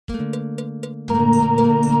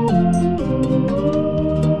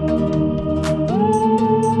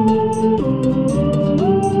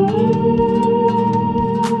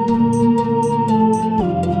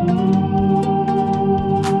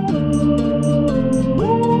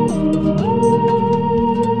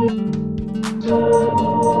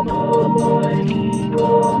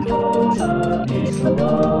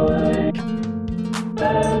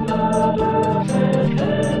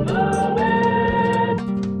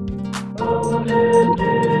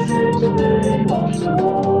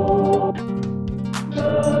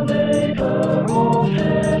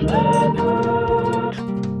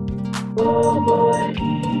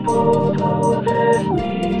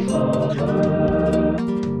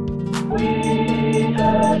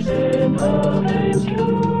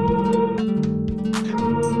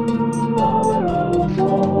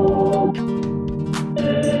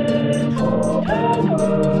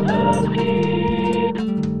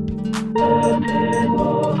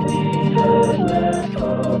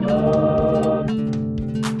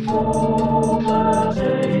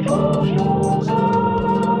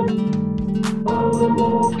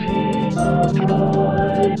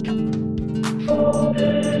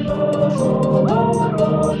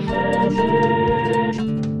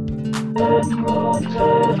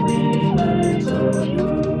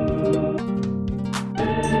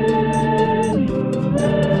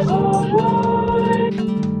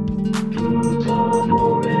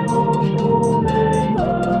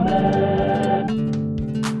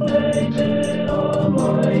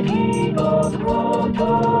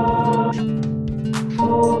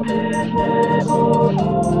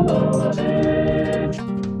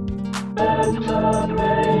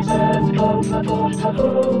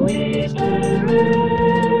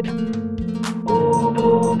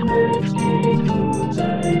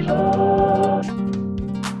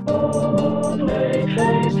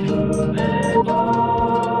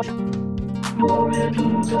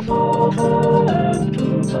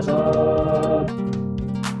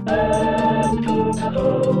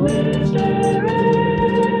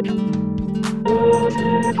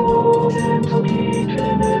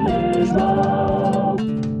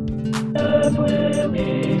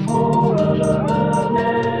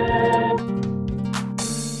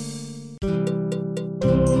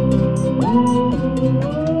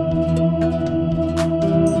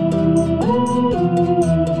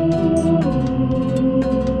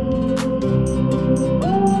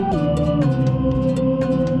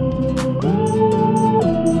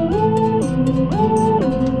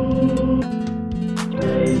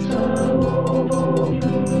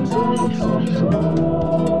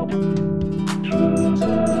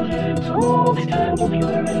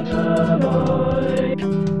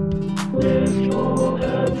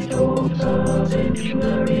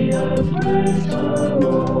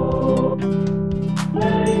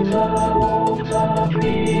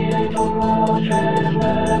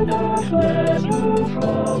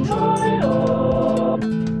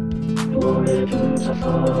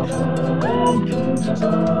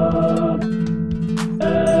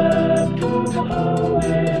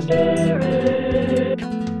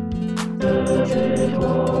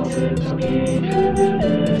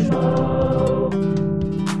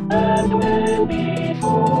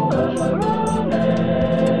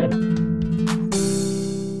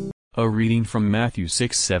A reading from Matthew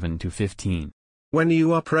 6:7-15. When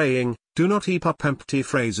you are praying, do not heap up empty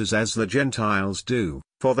phrases as the Gentiles do,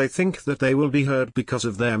 for they think that they will be heard because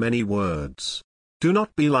of their many words. Do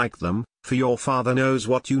not be like them, for your Father knows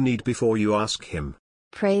what you need before you ask Him.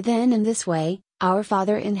 Pray then in this way: Our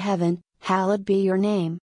Father in heaven, hallowed be your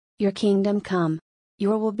name. Your kingdom come.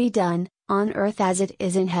 Your will be done, on earth as it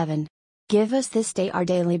is in heaven. Give us this day our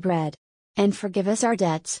daily bread. And forgive us our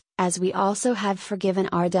debts, as we also have forgiven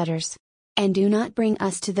our debtors. And do not bring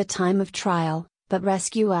us to the time of trial, but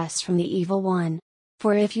rescue us from the evil one.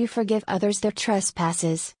 For if you forgive others their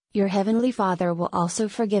trespasses, your heavenly Father will also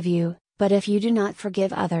forgive you, but if you do not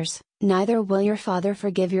forgive others, neither will your Father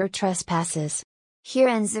forgive your trespasses. Here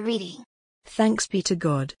ends the reading. Thanks be to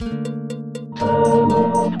God.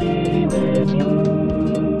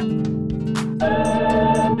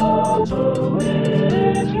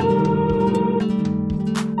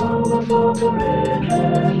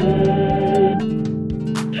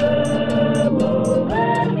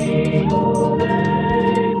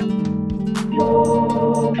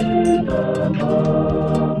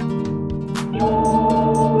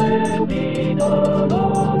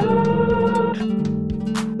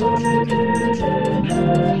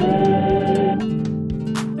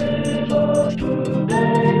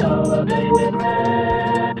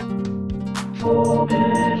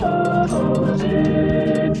 Forgive us our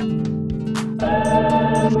sins,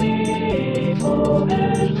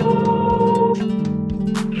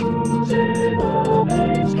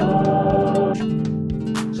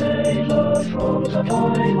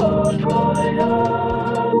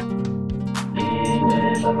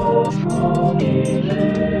 us from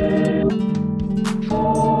evil.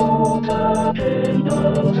 For the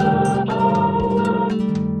kingdom, the power,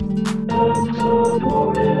 and the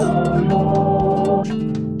glory of Lord,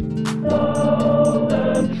 now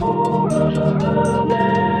and forever.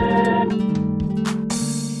 Amen.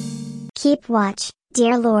 Keep watch,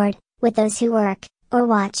 dear Lord, with those who work, or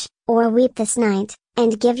watch, or weep this night,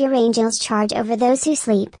 and give your angels charge over those who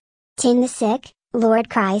sleep. Tend the sick, Lord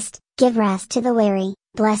Christ, give rest to the weary,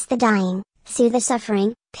 bless the dying, soothe the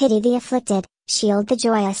suffering, pity the afflicted, shield the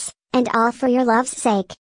joyous, and all for your love's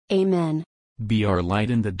sake. Amen. Be our light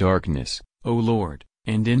in the darkness, O Lord,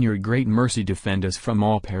 and in your great mercy defend us from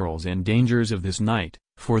all perils and dangers of this night,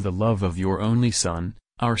 for the love of your only Son,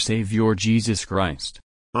 our Savior Jesus Christ.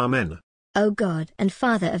 Amen. O God and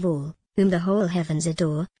Father of all, whom the whole heavens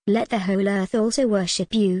adore, let the whole earth also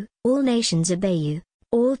worship you, all nations obey you,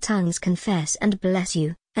 all tongues confess and bless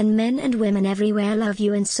you, and men and women everywhere love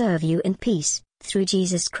you and serve you in peace, through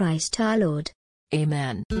Jesus Christ our Lord.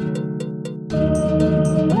 Amen.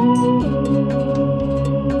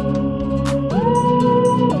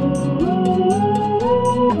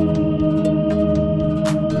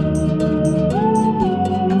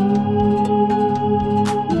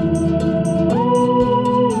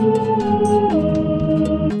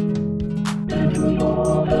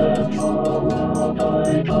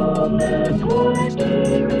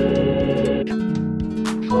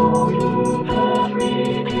 For you have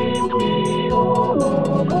redeemed me, O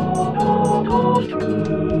Lord, God of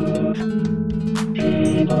truth.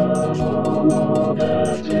 Keep us from the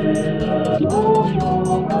spirit of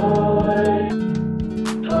your eye.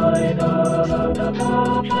 Hide us under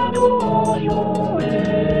the shadow of your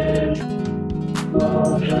wings.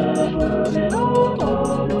 Lord, have mercy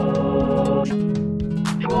upon us.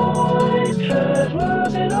 Christ, have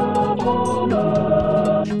mercy upon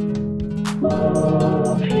us.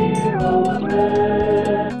 Lord, hear our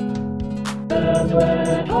prayer, and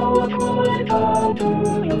let our cry come to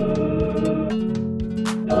you.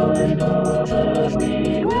 Guide us as we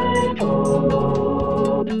wait, O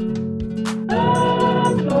Lord,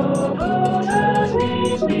 and love us as we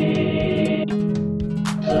sleep.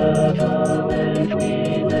 Set awake we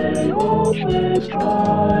may watch with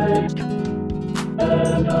Christ,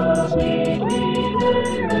 and as we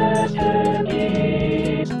may rest in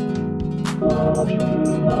peace. Lord, you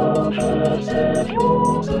have set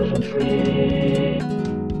your servant free,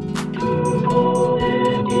 to go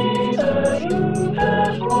in peace as you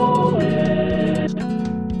have promised.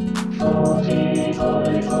 For the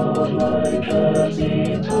eyes of life have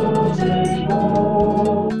seen the Savior.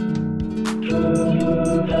 True, you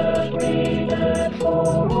have pleaded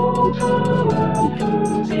for all time to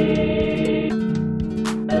see.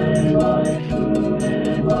 A life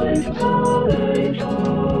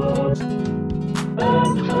salvations,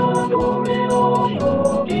 and the glory of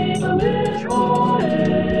your kingdom Israel.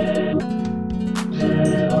 The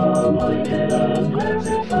Almighty and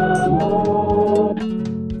blessed Lord,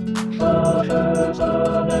 Father,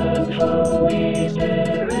 Son, and Holy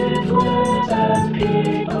Spirit, bless and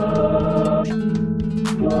keep us.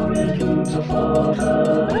 Glory to the Father,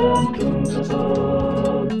 and to the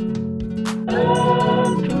Son,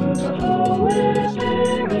 and to the Holy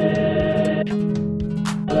Spirit,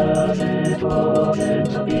 as it was in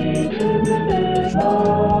the beginning, is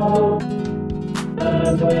now,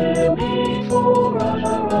 and will be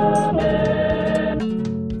forever. Amen.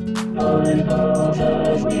 Guide us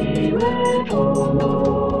as we wait, O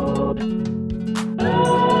Lord, and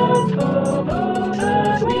love us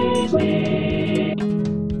as we sleep.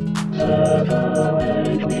 Set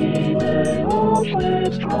awake we may watch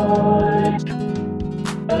with Christ,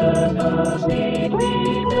 and as we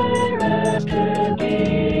may rest in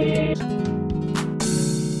peace.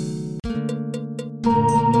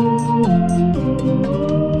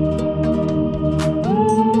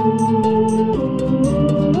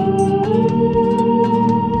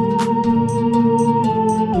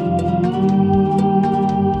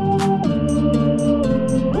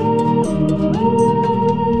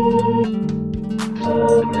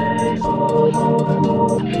 The grace of our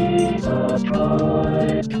Lord Jesus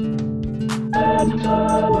Christ, and the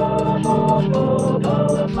love of God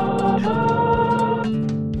our Father,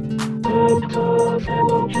 and the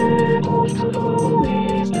fellowship of the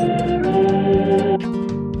Holy Spirit,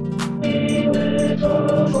 be with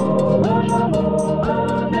us all evermore.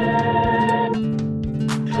 Amen.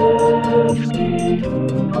 Thanks be to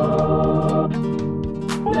God.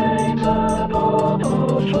 May the God of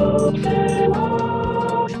hope fill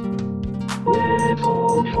us with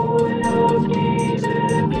all joy and peace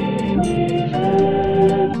in believing,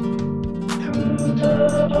 through the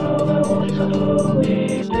power of the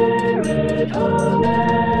Holy Spirit, come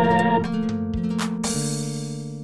and